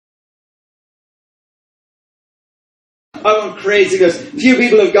I want craziness. A few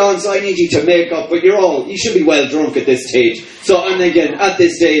people have gone, so I need you to make up, but you should be well drunk at this stage. So I'm thinking, at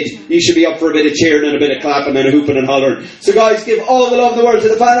this stage, you should be up for a bit of cheering and a bit of clapping and a hooping and hollering. So guys, give all the love in the world to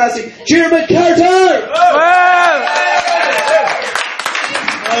the fantastic Jeremy Carter!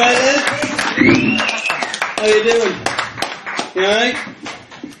 Alright then. How you doing? You alright?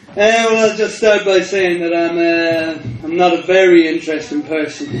 Well, I'll just start by saying that I'm not a very interesting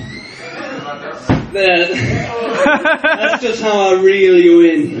person. That's just how I reel you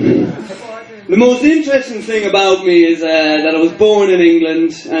in. The most interesting thing about me is that I was born in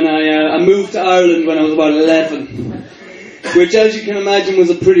England and I moved to Ireland when I was about 11, which, as you can imagine, was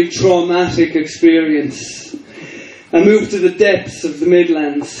a pretty traumatic experience. I moved to the depths of the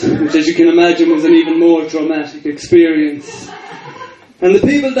Midlands, which, as you can imagine, was an even more traumatic experience. And the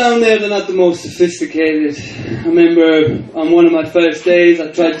people down there, they're not the most sophisticated. I remember on one of my first days,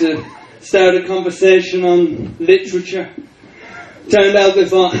 I tried to start a conversation on literature. Turned out they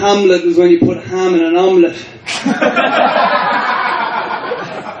thought Hamlet was when you put ham in an omelette.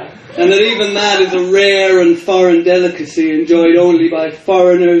 And that even that is a rare and foreign delicacy enjoyed only by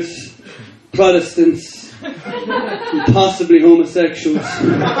foreigners, Protestants, and possibly homosexuals.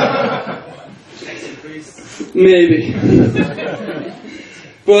 Maybe.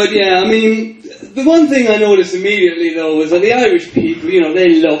 But yeah, I mean, the one thing I noticed immediately though is that the Irish people,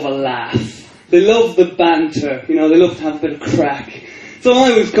 they love a laugh. They love the banter, they love to have a bit of crack. So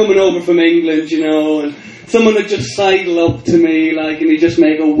I was coming over from England, and someone would just sidle up to me, and he'd just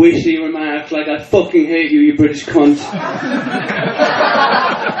make a witty remark, like, I fucking hate you British cunt.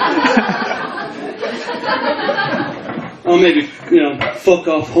 Or maybe, fuck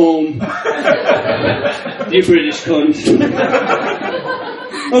off home, you British cunt.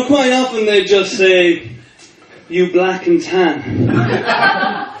 Or quite often they'd just say, you black and tan.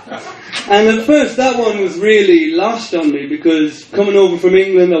 And at first that one was really lost on me because coming over from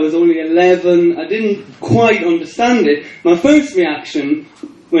England, I was only 11, I didn't quite understand it. My first reaction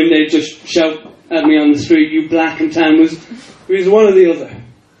when they just shout at me on the street, you black and tan, was one or the other.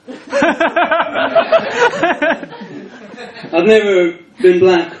 I've never been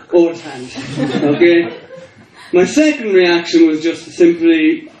black or tanned, okay? My second reaction was just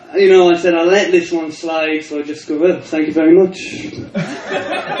simply, I said, I'll let this one slide, so I just go, well, thank you very much.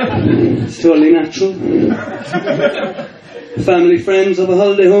 It's totally natural. Family, friends, have a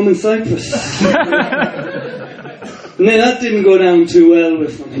holiday home in Cyprus. No, that didn't go down too well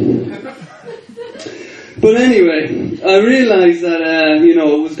with them. But anyway, I realised that,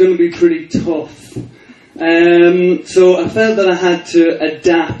 it was going to be pretty tough. So I felt that I had to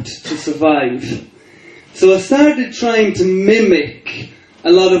adapt to survive. So I started trying to mimic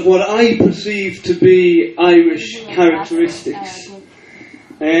a lot of what I perceived to be Irish characteristics.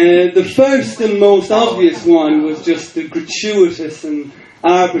 The first and most obvious one was just the gratuitous and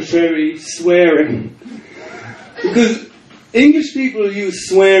arbitrary swearing. Because English people use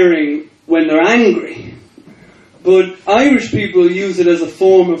swearing when they're angry, but Irish people use it as a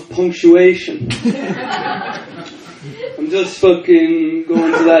form of punctuation. I'm just fucking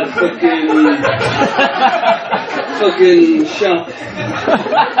going to that fucking shop.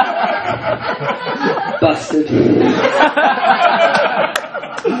 Bastard.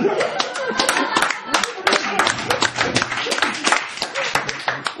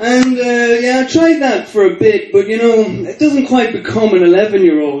 And I tried that for a bit, but it doesn't quite become an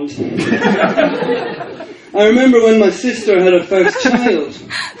 11-year-old. I remember when my sister had her first child,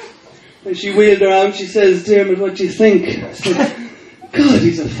 and she wheeled her out, she says, Dermot, what do you think? I said, God,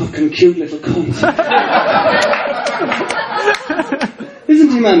 he's a fucking cute little cunt.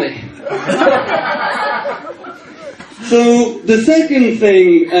 Isn't he, Mammy? So the second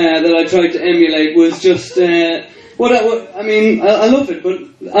thing that I tried to emulate was just I love it, but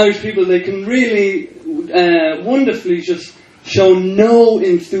Irish people, they can really wonderfully just show no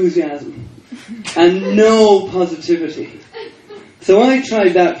enthusiasm and no positivity. So I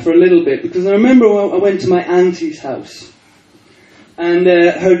tried that for a little bit, because I remember I went to my auntie's house, and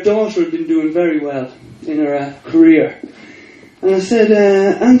her daughter had been doing very well in her career. And I said,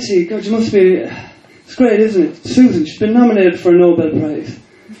 Auntie, God, you must be... It's great, isn't it? Susan, she's been nominated for a Nobel Prize.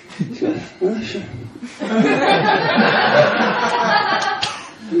 She goes, sure.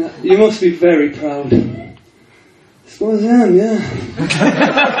 You must be very proud. I suppose I am, yeah.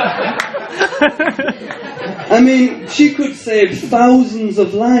 I mean, she could save thousands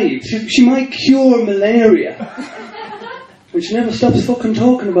of lives. She might cure malaria. But she never stops fucking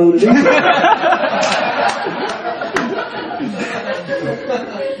talking about it either.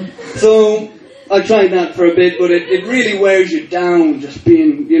 So I tried that for a bit, but it really wears you down, just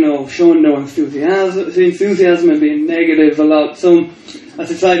being, showing no enthusiasm and being negative a lot. So I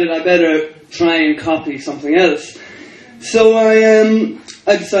decided I better try and copy something else. So I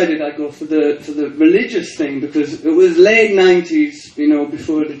decided I'd go for the religious thing, because it was late 90s,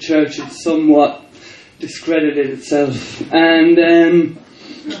 before the church had somewhat discredited itself, and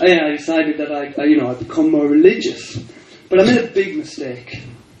I decided that I'd become more religious. But I made a big mistake.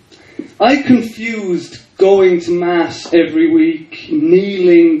 I confused going to Mass every week,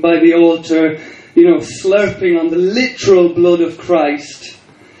 kneeling by the altar, slurping on the literal blood of Christ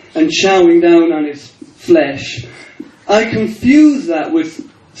and chowing down on his flesh. I confused that with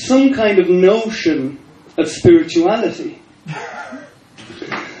some kind of notion of spirituality.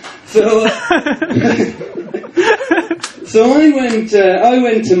 So I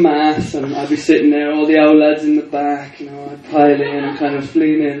went to Mass, and I'd be sitting there, all the old lads in the back, I'd pile in and kind of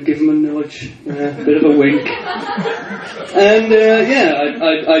lean in, give them a nudge, a bit of a wink. And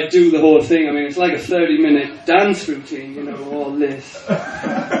I'd do the whole thing. I mean, it's like a 30-minute dance routine, all this.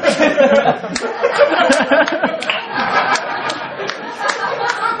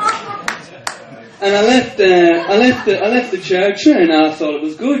 And I left the church, and I thought it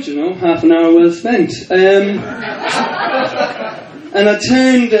was good, half an hour well spent. And I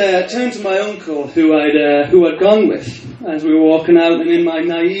turned to my uncle, who I'd gone with, as we were walking out, and in my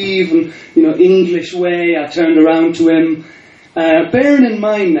naive and English way, I turned around to him. Bearing in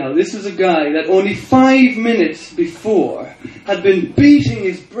mind now, this was a guy that only 5 minutes before had been beating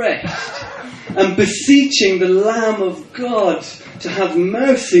his breast and beseeching the Lamb of God to have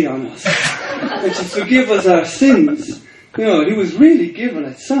mercy on us and to forgive us our sins. He was really giving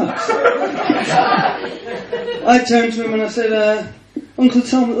it socks. I turned to him and I said, Uncle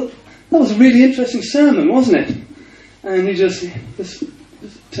Tom, that was a really interesting sermon, wasn't it? And he just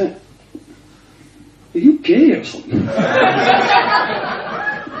are you gay or something?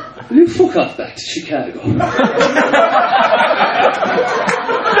 Will you fuck off back to Chicago?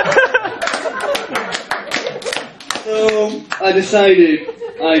 So I decided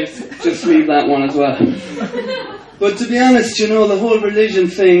I'd just leave that one as well. But to be honest, the whole religion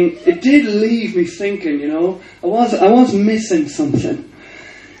thing, it did leave me thinking, I was missing something.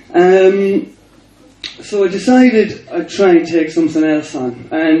 So I decided I'd try and take something else on,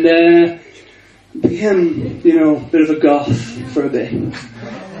 and became, a bit of a goth for a bit.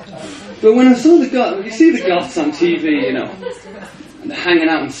 But when I saw the goth, you see the goths on TV, and they're hanging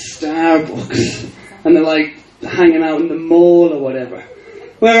out in Starbucks, and they're like hanging out in the mall or whatever.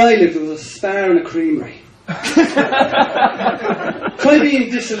 Where I lived, there was a Spar and a creamery. Try being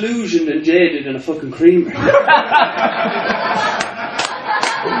disillusioned and jaded in a fucking creamery.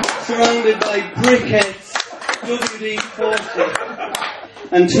 Surrounded by briquettes,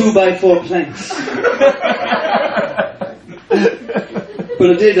 WD-40 and 2x4 planks.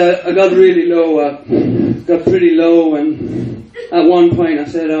 But I got really low, got pretty low, and at one point I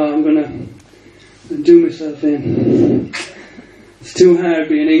said, I'm going to do myself in. It's too hard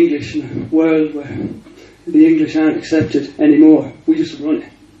being English in a world where the English aren't accepted anymore. We just run it.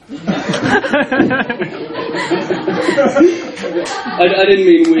 I didn't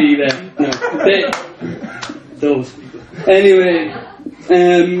mean we there. No, those people. Anyway,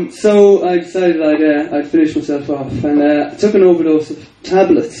 so I decided I'd finish myself off, and I took an overdose of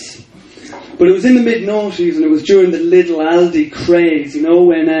tablets. But it was in the mid-noughties, and it was during the Little Aldi craze,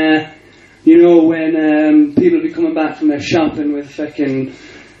 when people would be coming back from their shopping with fucking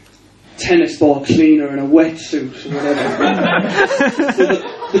tennis ball cleaner and a wetsuit or whatever. So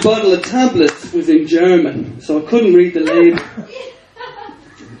the bottle of tablets was in German, so I couldn't read the label.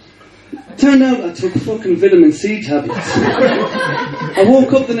 Turned out I took fucking vitamin C tablets. I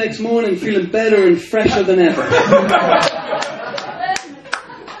woke up the next morning feeling better and fresher than ever.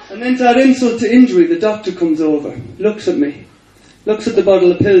 And then to add insult to injury, the doctor comes over, looks at me, looks at the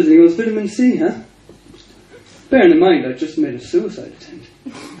bottle of pills, and he goes, "Vitamin C, huh?" Bearing in mind I just made a suicide attempt.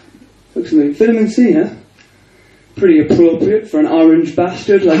 Looks at me, "Vitamin C, huh? Pretty appropriate for an orange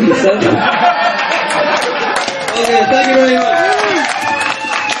bastard like yourself." Okay, thank you very much.